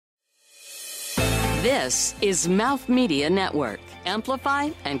This is Mouth Media Network.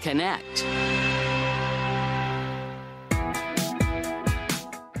 Amplify and connect.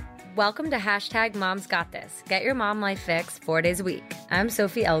 Welcome to Hashtag Mom's Got This. Get your mom life fix 4 days a week. I'm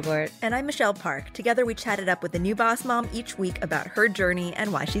Sophie Elgort. And I'm Michelle Park. Together we chatted up with a new boss mom each week about her journey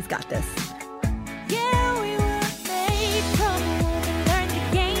and why she's got this. Yeah, we were made from a woman, learned the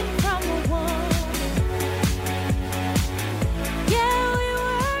game from a woman. Yeah, we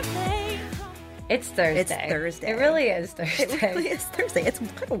were made from... It's Thursday. It's Thursday. It really is Thursday. It really is Thursday. It's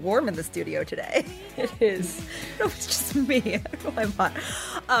kind of warm in the studio today. It is. I don't know if it's just me. I don't know why I'm hot.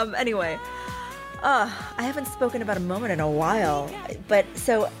 Anyway, I haven't spoken about a moment in a while. But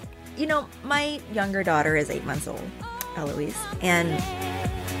so, you know, my younger daughter is 8 months old, Eloise. And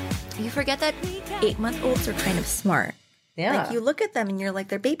you forget that 8-month-olds are kind of smart. Yeah. Like, you look at them and you're like,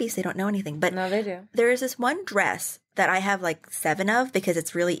 they're babies. They don't know anything. But No, they do. there is this one dress that I have like 7 of because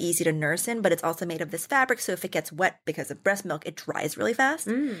it's really easy to nurse in, but it's also made of this fabric. So if it gets wet because of breast milk, it dries really fast.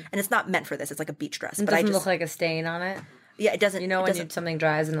 And it's not meant for this. It's like a beach dress. It But doesn't I just, look like a stain on it. yeah, it doesn't. You know it when doesn't- something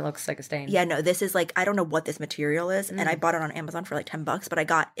dries and it looks like a stain. Yeah, no, this is like, I don't know what this material is. And I bought it on Amazon for like $10, but I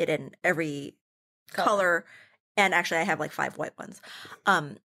got it in every color. And actually I have like 5 white ones.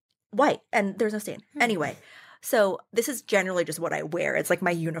 White, and there's no stain. Anyway, so this is generally just what I wear. It's like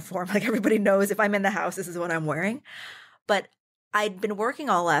my uniform. Like everybody knows if I'm in the house, this is what I'm wearing. But I'd been working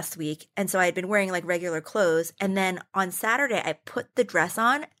all last week. And so I'd been wearing like regular clothes. And then on Saturday, I put the dress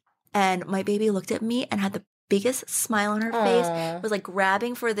on and my baby looked at me and had the biggest smile on her face, was like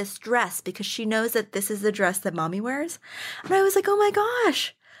grabbing for this dress because she knows that this is the dress that mommy wears. And I was like, oh my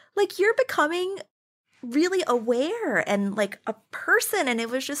gosh, like you're becoming really aware and like a person. And it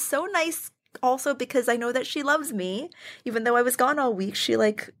was just so nice also because I know that she loves me. Even though I was gone all week, she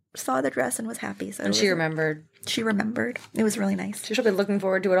like saw the dress and was happy. So And she remembered. She remembered. It was really nice. She'll be looking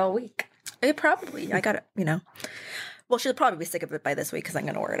forward to it all week. It probably. I got it, you know. Well, she'll probably be sick of it by this week because I'm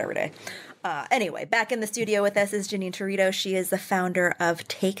going to wear it every day. Anyway, back in the studio with us is Janine Territo. She is the founder of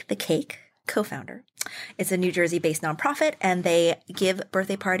Take the Cake, co-founder. It's a New Jersey-based nonprofit, and they give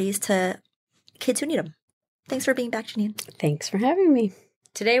birthday parties to kids who need them. Thanks for being back, Janine. Thanks for having me.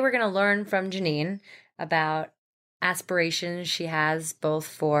 Today we're going to learn from Janine about aspirations she has both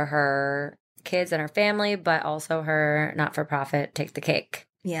for her kids and her family, but also her not-for-profit Take the Cake.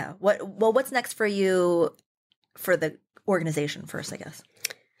 Yeah. What's next for you for the organization first, I guess?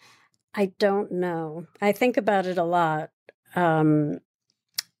 I don't know. I think about it a lot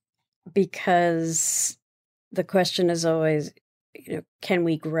because the question is always, you know, can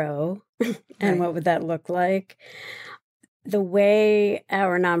we grow? And Right. what would that look like? The way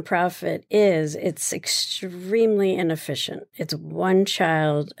our nonprofit is, it's extremely inefficient. It's one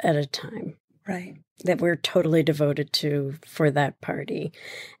child at a time Right. that we're totally devoted to for that party.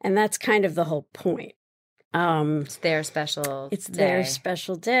 And that's kind of the whole point. It's their special It's day. their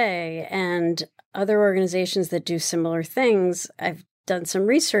special day. And other organizations that do similar things, I've done some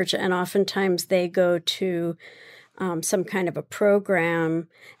research, and oftentimes they go to some kind of a program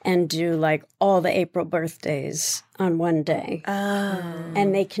and do like all the April birthdays on one day. Oh.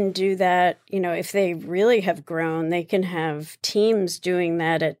 And they can do that, you know, if they really have grown, they can have teams doing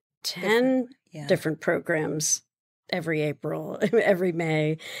that at 10 Yeah. different programs every April, every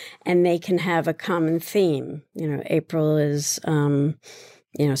May, and they can have a common theme. You know, April is,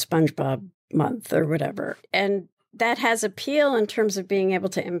 SpongeBob month or whatever. And that has appeal in terms of being able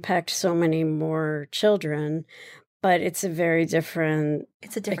to impact so many more children, but it's a very different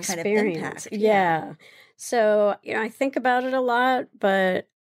It's a different experience. kind of impact. Yeah. So, you know, I think about it a lot, but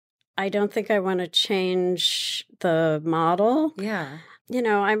I don't think I want to change the model. Yeah. You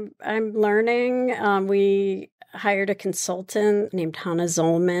know, I'm learning. We hired a consultant named Hannah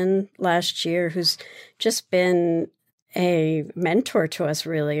Zollman last year, who's just been a mentor to us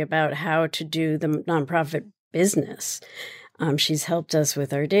really about how to do the nonprofit business. She's helped us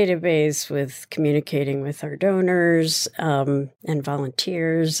with our database, with communicating with our donors and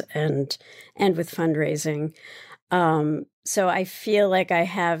volunteers, and with fundraising. So I feel like I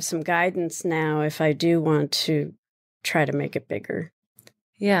have some guidance now if I do want to try to make it bigger.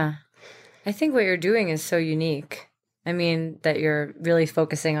 Yeah. I think what you're doing is so unique. I mean, that you're really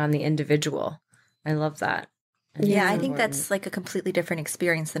focusing on the individual. I love that. Yeah, I it's think important. that's like a completely different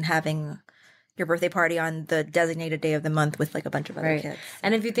experience than having your birthday party on the designated day of the month with like a bunch of other Right. kids.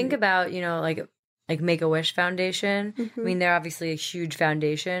 And if you think about, you know, like Make-A-Wish Foundation, I mean, they're obviously a huge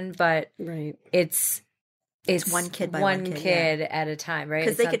foundation, but Right. it's It's one kid by one one kid at a time, right?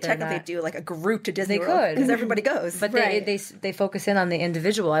 Because It's they not could they're technically not- do like a group to Disney They World could. because everybody goes. But Right. they focus in on the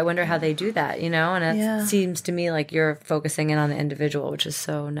individual. I wonder how they do that, And it Yeah. seems to me like you're focusing in on the individual, which is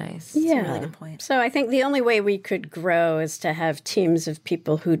so nice. Yeah. a really good point. So I think the only way we could grow is to have teams of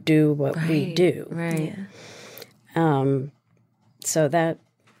people who do what we do. Right. So that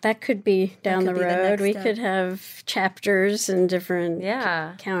could be down could the be the road. next We step. could have chapters in different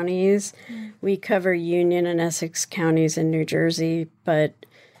Yeah. counties. We cover Union and Essex counties in New Jersey, but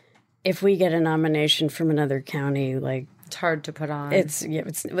if we get a nomination from another county, like It's hard to put on.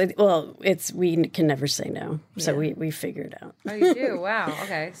 we can never say no. So we figure it out. Oh, you do? Wow.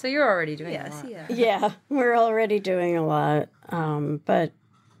 Okay. So you're already doing a lot. Yeah, we're already doing a lot, but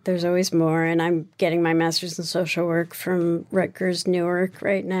there's always more. And I'm getting my master's in social work from Rutgers Newark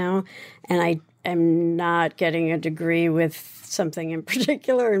right now, and I am not getting a degree with something in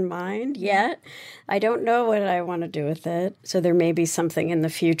particular in mind yet. I don't know what I want to do with it, so there may be something in the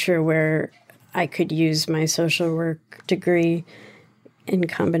future where I could use my social work degree in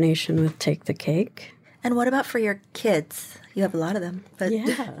combination with Take the Cake. And what about for your kids? You have a lot of them. But Yeah.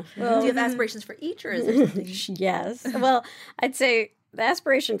 do you have aspirations for each, or is there something? Yes. Well, I'd say the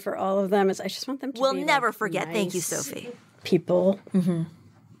aspiration for all of them is I just want them to We'll be never like, forget. Thank you, nice Sophie. people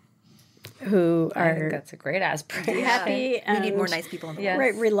who I think are that's a great aspiration. happy We and need more nice people in the Yeah.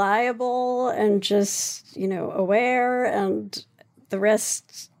 world. right, reliable and just, aware, and the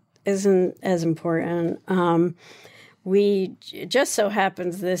rest isn't as important. We just so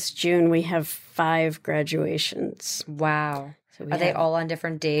happens this June we have 5 graduations. Wow. So we Are they have- all on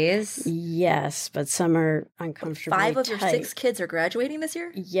different days? Yes, but some are uncomfortably 5 of your tight. 6 kids are graduating this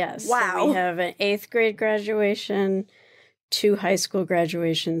year? Yes. Wow. So we have an 8th grade graduation, 2 high school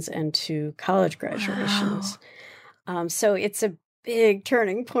graduations, and 2 college graduations. So it's a big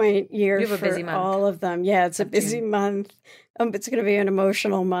turning point year You have a for busy month. all of them. Yeah, it's a busy month. It's going to be an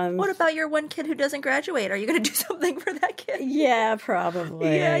emotional month. What about your one kid who doesn't graduate? Are you going to do something for that kid? Yeah,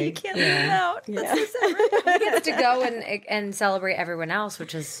 probably. Yeah, you can't leave him out. That's so sad, right? He gets to go and celebrate everyone else,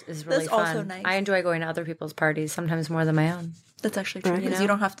 which is really That's fun. also nice. I enjoy going to other people's parties, sometimes more than my own. That's actually true. Right. Because you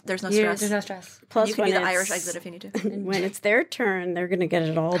don't have to, there's no You- stress. There's no stress. Plus, You can do when the it's- Irish exit if you need to. when it's their turn, they're going to get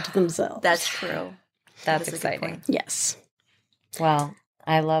it all to themselves. That's true. That's That is a good exciting. point. Yes. Well,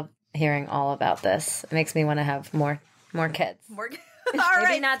 I love hearing all about this. It makes me want to have more kids. Morgan.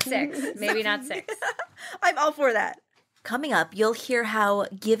 Maybe not 6. Maybe not 6. I'm all for that. Coming up, you'll hear how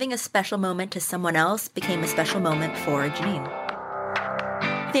giving a special moment to someone else became a special moment for Janine.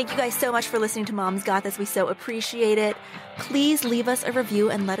 Thank you guys so much for listening to Mom's Got This. We so appreciate it. Please leave us a review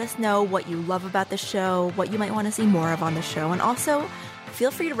and let us know what you love about the show, what you might want to see more of on the show, and also feel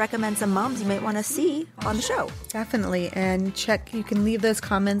free to recommend some moms you might want to see on the show. Definitely. And you can leave those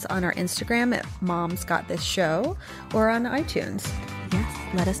comments on our Instagram at Mom's Got This Show or on iTunes.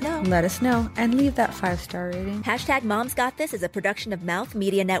 Yes, let us know. Let us know and leave that 5-star rating. Hashtag Mom's Got This is a production of Mouth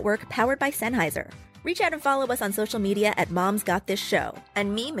Media Network powered by Sennheiser. Reach out and follow us on social media at Mom's Got This Show.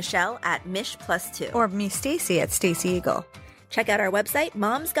 And me, Michelle, at Mish+2. Or me, Stacy, at Stacy Eagle. Check out our website,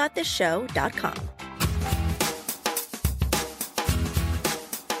 momsgottthisshow.com.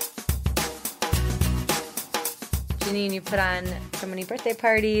 Janine, you put on so many birthday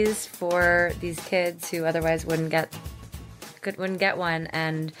parties for these kids who otherwise wouldn't get one,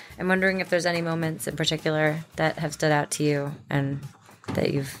 and I'm wondering if there's any moments in particular that have stood out to you and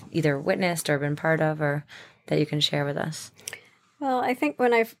that you've either witnessed or been part of, or that you can share with us. Well, I think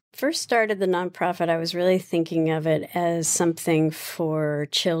when I first started the nonprofit, I was really thinking of it as something for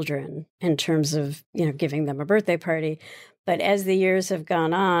children in terms of, giving them a birthday party. But as the years have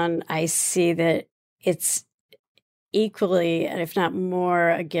gone on, I see that it's equally, if not more,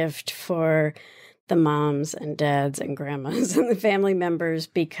 a gift for the moms and dads and grandmas and the family members,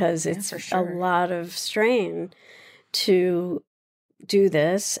 because it's for sure. a lot of strain to do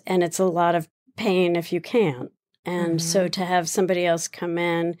this, and it's a lot of pain if you can't. And so to have somebody else come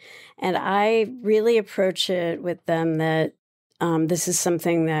in, and I really approach it with them that this is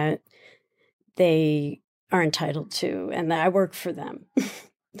something that they are entitled to and that I work for them.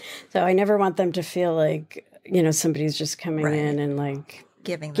 So I never want them to feel like, somebody's just coming Right. in and like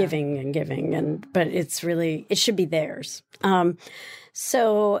Giving. but it should be theirs.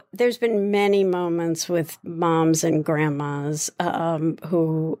 So there's been many moments with moms and grandmas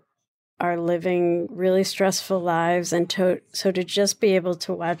who are living really stressful lives, and so to just be able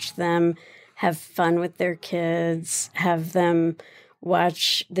to watch them have fun with their kids, have them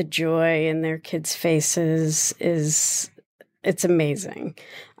watch the joy in their kids' faces is it's amazing.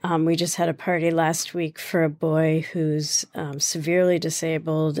 We just had a party last week for a boy who's severely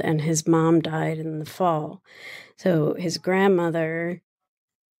disabled, and his mom died in the fall. So his grandmother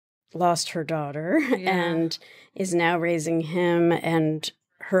lost her daughter and is now raising him and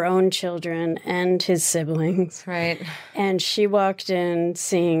her own children and his siblings. Right. And she walked in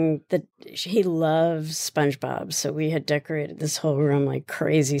seeing that he loves SpongeBob. So we had decorated this whole room like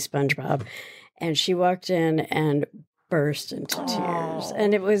crazy SpongeBob. And she walked in and burst into tears.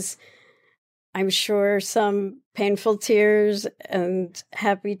 And it was, I'm sure, some painful tears and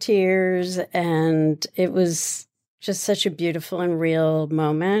happy tears. And it was just such a beautiful and real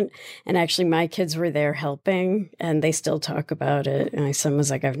moment. And actually, my kids were there helping, and they still talk about it. And my son was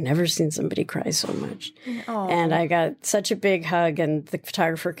like, I've never seen somebody cry so much. And I got such a big hug, and the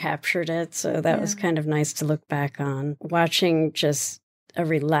photographer captured it. So that was kind of nice to look back on. Watching just a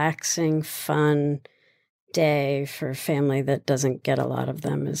relaxing, fun day for a family that doesn't get a lot of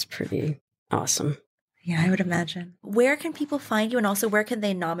them is pretty awesome. Yeah, I would imagine. Where can people find you, and also where can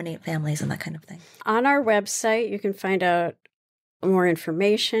they nominate families and that kind of thing? On our website, you can find out more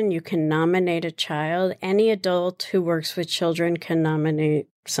information. You can nominate a child. Any adult who works with children can nominate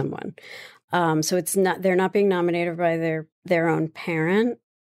someone. So it's not, they're not being nominated by their own parent,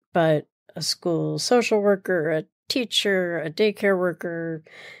 but a school social worker, a teacher, a daycare worker,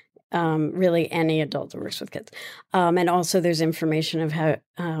 really any adult that works with kids. And also there's information of how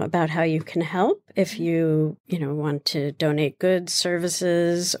about how you can help if you want to donate goods,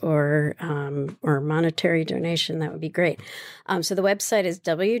 services, or monetary donation. That would be great. So the website is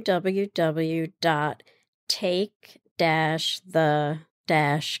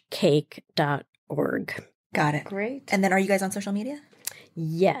www.take-the-cake.org. Got it. Great. And then are you guys on social media?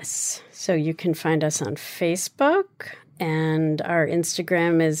 Yes. So you can find us on Facebook, and our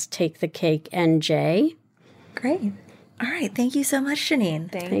Instagram is Take the Cake NJ. Great. All right. Thank you so much, Janine.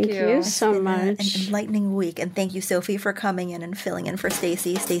 Thank you so An much. enlightening week. And thank you, Sophie, for coming in and filling in for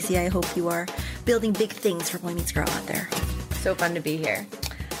Stacy. Stacy, I hope you are building big things for Boy Meets Girl out there. So fun to be here.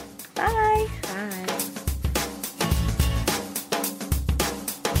 Bye. Bye.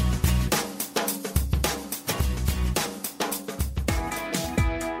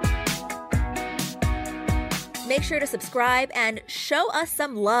 Make sure to subscribe and show us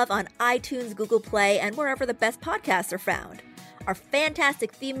some love on iTunes, Google Play, and wherever the best podcasts are found. Our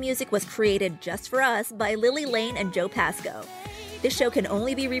fantastic theme music was created just for us by Lily Lane and Joe Pasco. This show can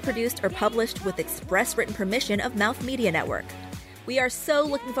only be reproduced or published with express written permission of Mouth Media Network. We are so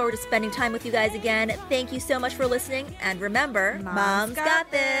looking forward to spending time with you guys again. Thank you so much for listening. And remember, Mom's got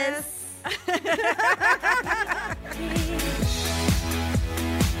this. We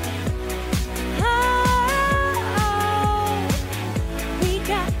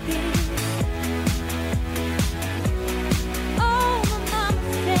got this. Oh, my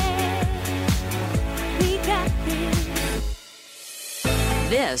mama said we got this.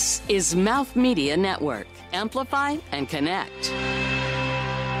 This is Mouth Media Network. Amplify and connect.